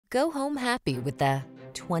Go home happy with the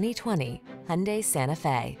 2020 Hyundai Santa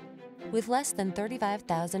Fe. With less than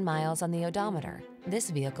 35,000 miles on the odometer, this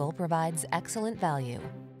vehicle provides excellent value.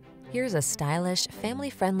 Here's a stylish,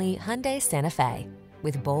 family-friendly Hyundai Santa Fe.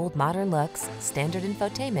 With bold, modern looks, standard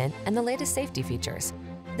infotainment, and the latest safety features.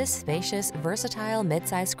 This spacious, versatile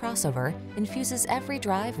midsize crossover infuses every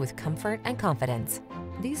drive with comfort and confidence.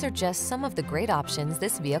 These are just some of the great options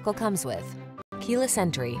this vehicle comes with: keyless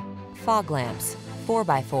entry, fog lamps,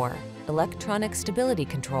 4x4, electronic stability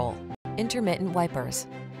control, intermittent wipers,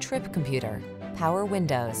 trip computer, power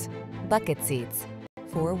windows, bucket seats,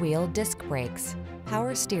 4-wheel disc brakes,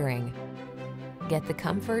 power steering. Get the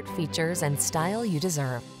comfort, features, and style you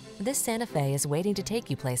deserve. This Santa Fe is waiting to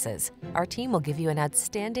take you places. Our team will give you an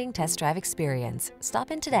outstanding test drive experience.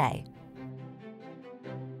 Stop in today.